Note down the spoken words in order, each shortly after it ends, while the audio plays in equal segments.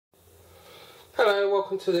Hello,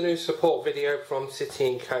 welcome to the new support video from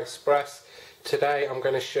cityinkexpress. Today I'm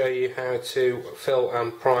going to show you how to fill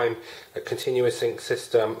and prime a continuous ink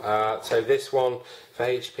system. So this one for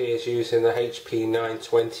HP is using the HP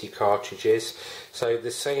 920 cartridges. So the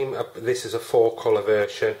same, this is a 4-colour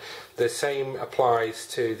version. The same applies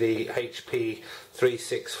to the HP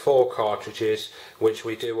 364 cartridges, which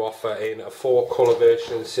we do offer in a 4-colour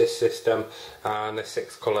version ciss system and a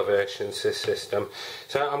 6-colour version ciss system.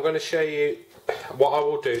 So I'm going to show you what I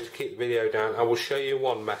will do to keep the video down. I will show you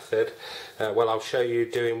one method. I'll show you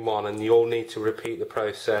doing one, and you'll need to repeat the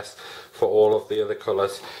process for all of the other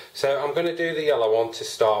colours. So I'm going to do the yellow one to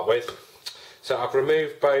start with. So I've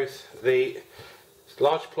removed both the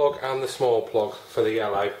large plug and the small plug for the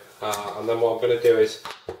yellow, and then what I'm going to do is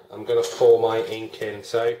I'm going to pour my ink in.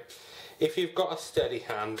 So if you've got a steady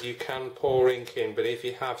hand, you can pour ink in, but if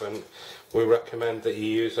you haven't, we recommend that you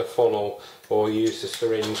use a funnel or use the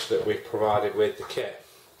syringe that we've provided with the kit.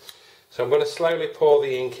 So I'm going to slowly pour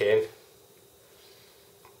the ink in.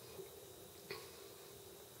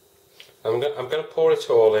 I'm going to pour it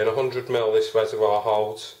all in. 100 ml this reservoir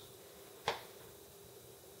holds.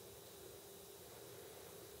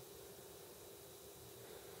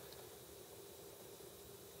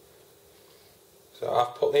 So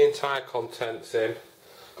I've put the entire contents in.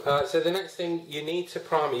 So the next thing, you need to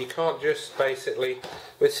prime it. You can't just basically,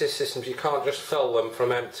 with ciss systems, you can't just fill them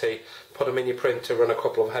from empty, put them in your printer, run a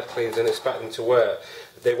couple of head cleans and expect them to work.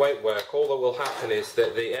 They won't work. All that will happen is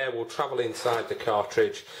that the air will travel inside the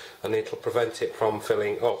cartridge and it'll prevent it from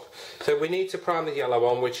filling up. So we need to prime the yellow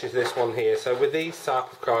one, which is this one here. So with these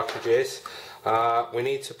type of cartridges, we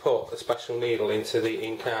need to put a special needle into the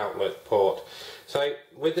ink outlet port. So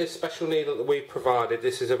with this special needle that we've provided,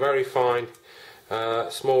 this is a very fine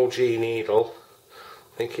small G needle.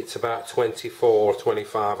 I think it's about 24 or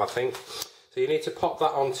 25, I think. So you need to pop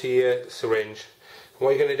that onto your syringe. And what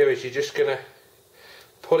you're going to do is you're just going to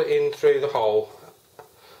put it in through the hole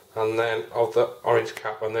and then of the orange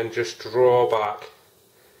cap, and then just draw back.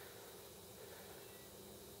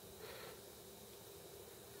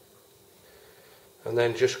 And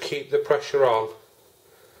then just keep the pressure on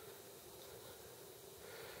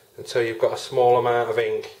until you've got a small amount of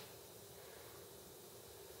ink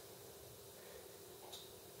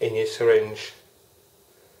in your syringe.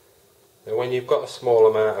 And when you've got a small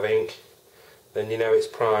amount of ink, then you know it's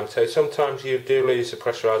primed. So sometimes you do lose the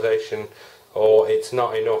pressurisation, or it's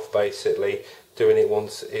not enough. Basically, doing it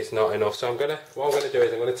once is not enough. So what I'm going to do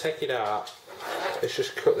is I'm going to take it out. Let's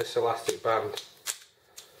just cut this elastic band,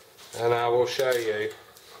 and I will show you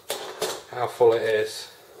how full it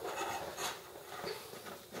is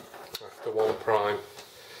after one prime.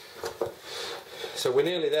 So we're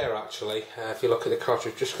nearly there actually. If you look at the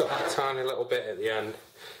cartridge, just got that tiny little bit at the end.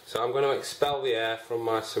 So I'm going to expel the air from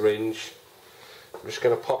my syringe. I'm just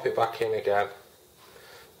going to pop it back in again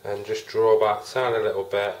and just draw back a tiny little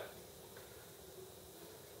bit.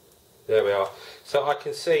 There we are. So I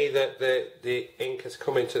can see that the ink has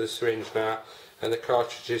come into the syringe now, and the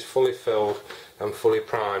cartridge is fully filled and fully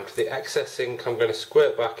primed. The excess ink I'm going to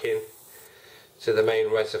squirt back in to the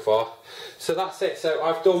main reservoir. So that's it. So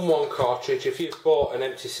I've done one cartridge. If you've bought an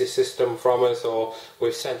empty ciss system from us, or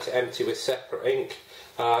we've sent it empty with separate ink,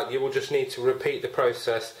 you will just need to repeat the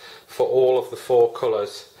process for all of the 4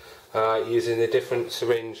 colours, using a different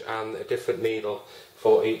syringe and a different needle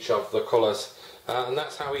for each of the colours. And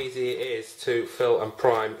that's how easy it is to fill and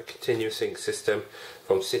prime a continuous ink system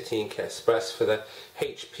from cityinkexpress for the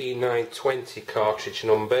HP 920 cartridge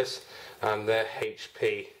numbers and the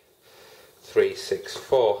HP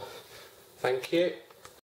 364. Thank you.